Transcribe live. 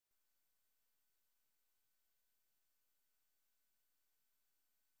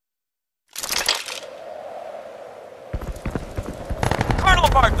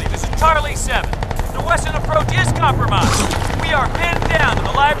Barkley, this is Charlie 7. The western approach is compromised. We are pinned down to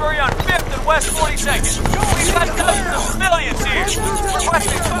the library on 5th and West 42nd. We've got dozens of civilians here.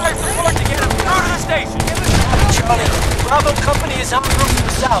 Requesting fire support to get them through to the station. Charlie, Bravo Company is en route to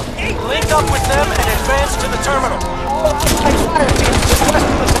the south. Link up with them and advance to the terminal. All Allied fire teams just west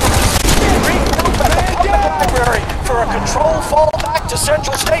of the terminal. Regroup at the public library for a controlled fallback to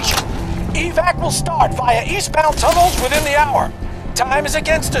Central Station. Evac will start via eastbound tunnels within the hour. Time is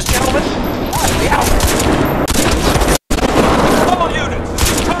against us, gentlemen. On the hour. All units,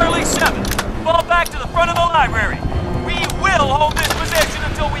 this is Charlie 7. Fall back to the front of the library. We will hold this position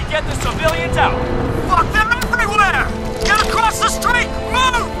until we get the civilians out. Fuck, they're everywhere! Get across the street!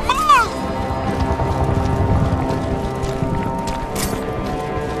 Move! Move!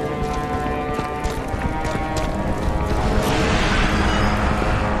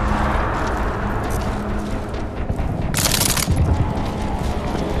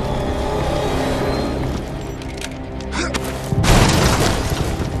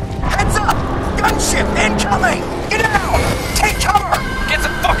 Heads up! Gunship incoming! Get out! Take cover! Get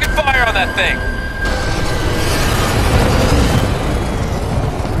some fucking fire on that thing!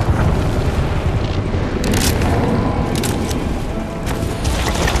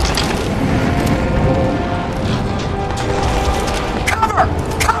 Cover!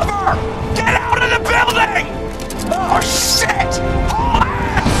 Cover! Get out of the building! Oh, shit! Haul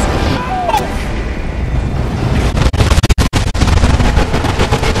ass! Move!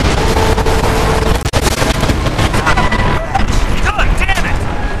 God damn it!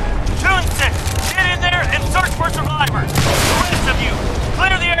 June 6th,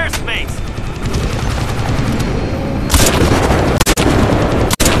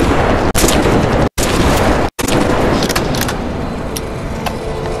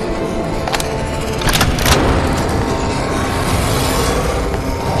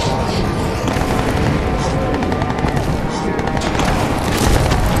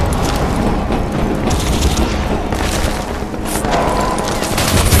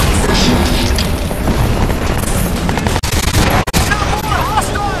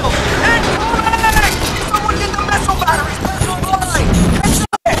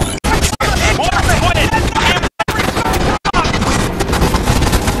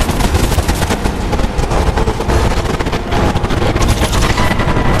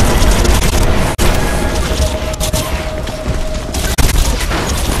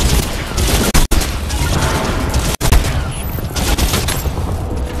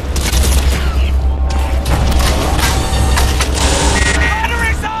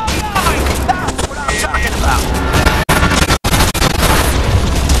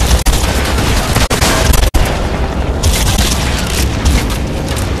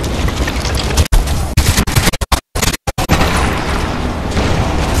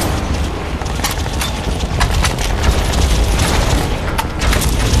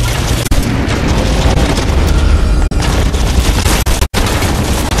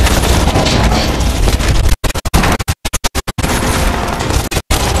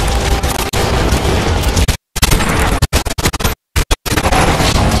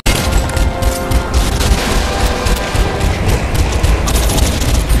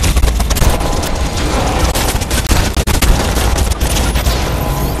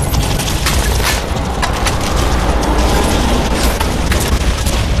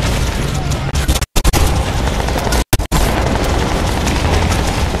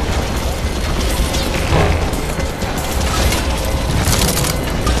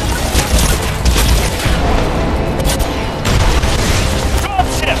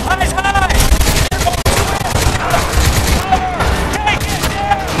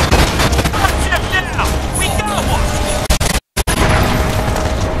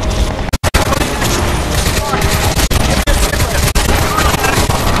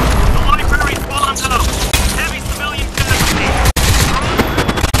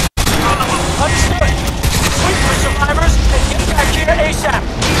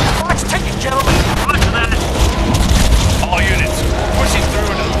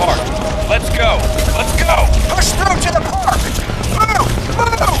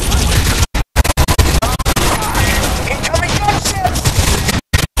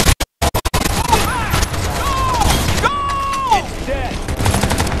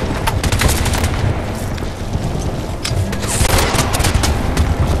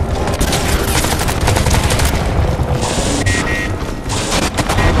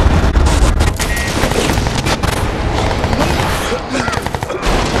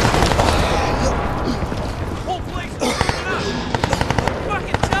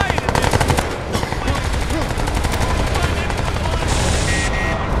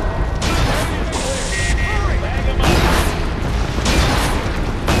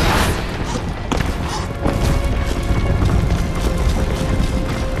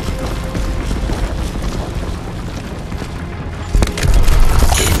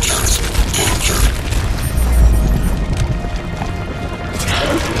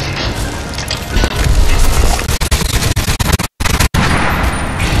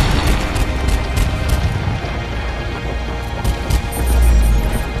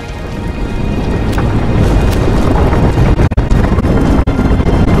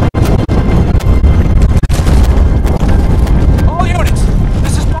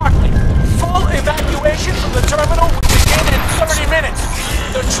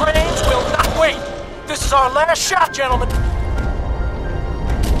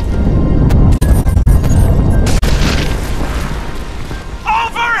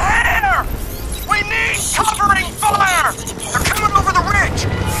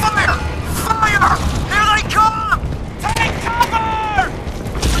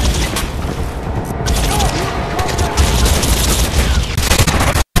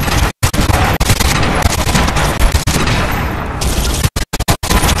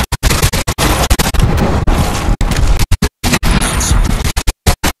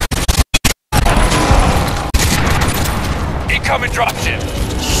 Incoming dropship!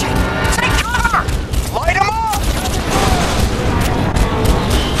 Take cover! Light 'em up!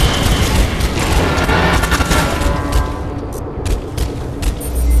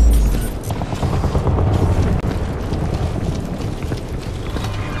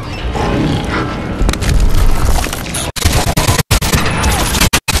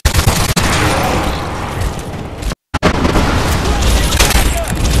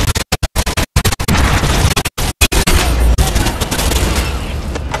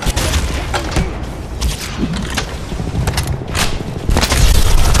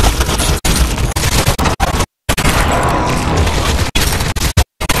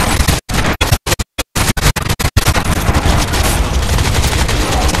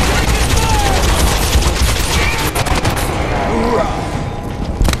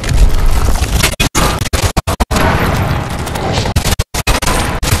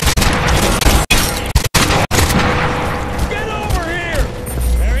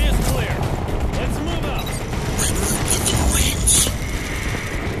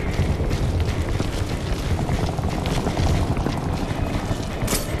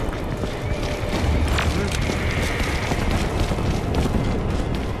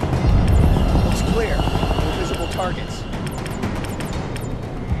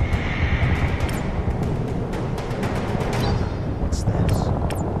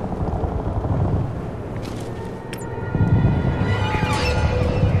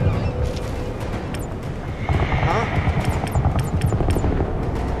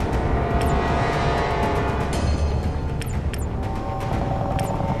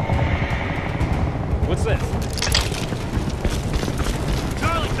 What's this?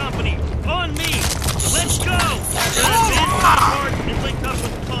 Charlie Company, on me! Let's go! Advance and link up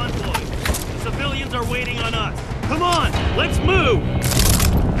with the convoy. The civilians are waiting on us. Come on, let's move!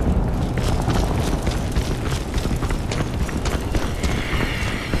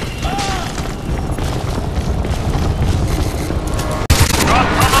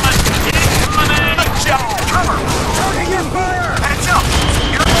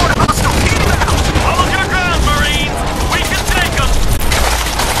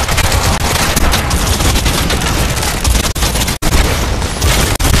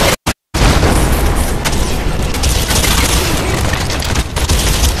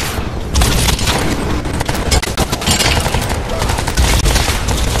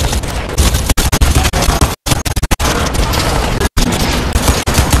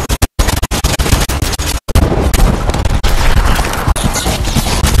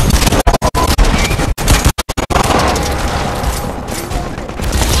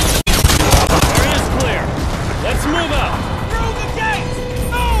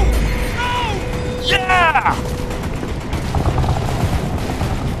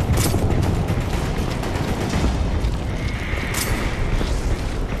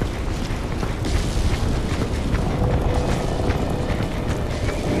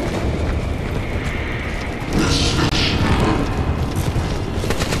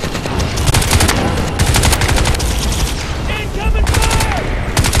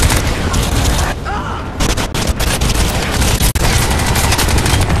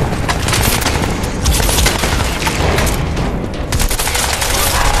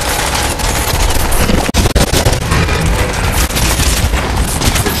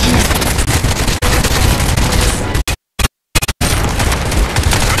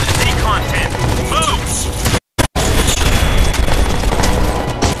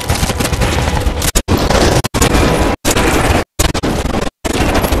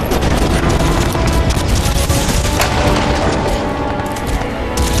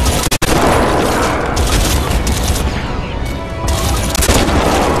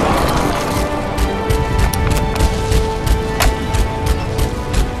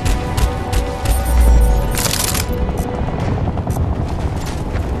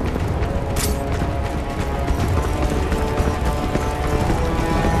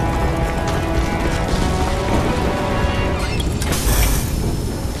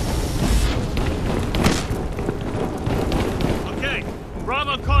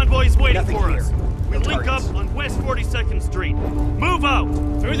 Convoy's waiting for us. We link up on West 42nd Street. Move out!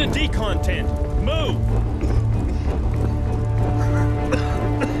 Through the decon tent. Move!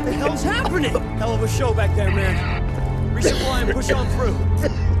 What the hell's happening? Hell of a show back there, man. Resupply and push on through.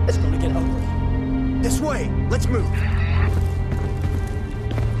 It's gonna get ugly. This way. Let's move.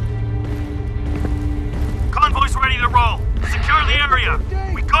 Convoy's ready to roll. Secure the area.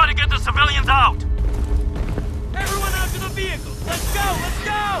 We gotta get the civilians out. Everyone out to the vehicles! Let's go! Let's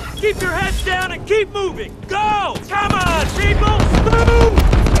go! Keep your heads down and keep moving! Go! Come on, people! Move!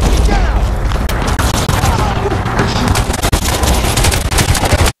 Down!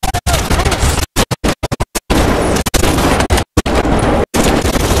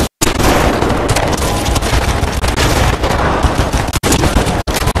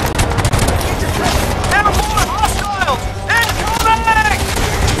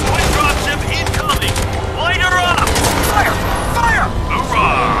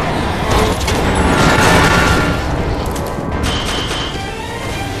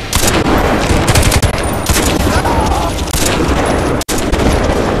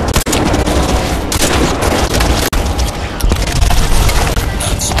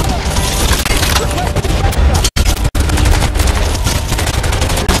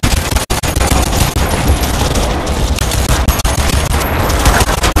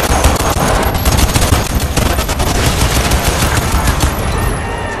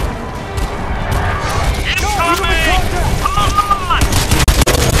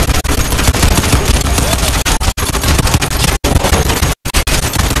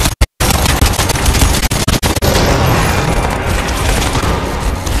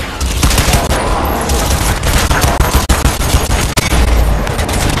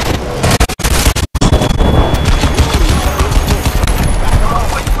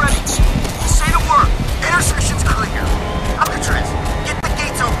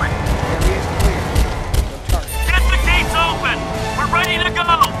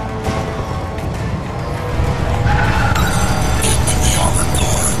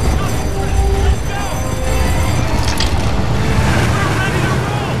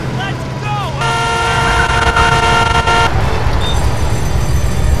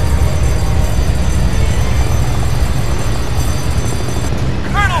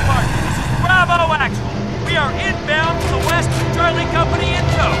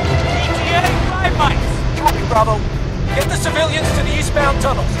 underground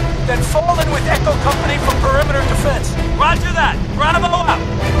tunnels. Then fall in with Echo Company for perimeter defense. Roger that. Bravo out.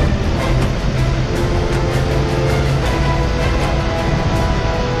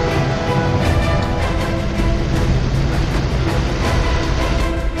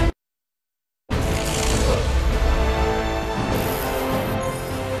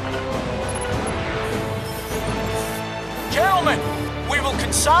 Gentlemen, we will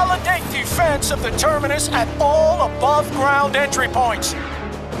consolidate defense of the terminus at all above-ground entry points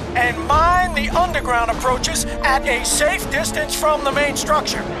and mine the underground approaches at a safe distance from the main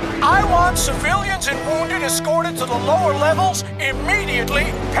structure. I want civilians and wounded escorted to the lower levels immediately,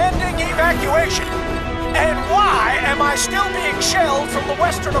 pending evacuation. And why am I still being shelled from the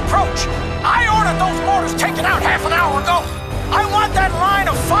western approach? I ordered those mortars taken out half an hour ago. I want that line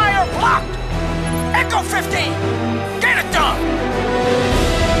of fire blocked. Echo 15,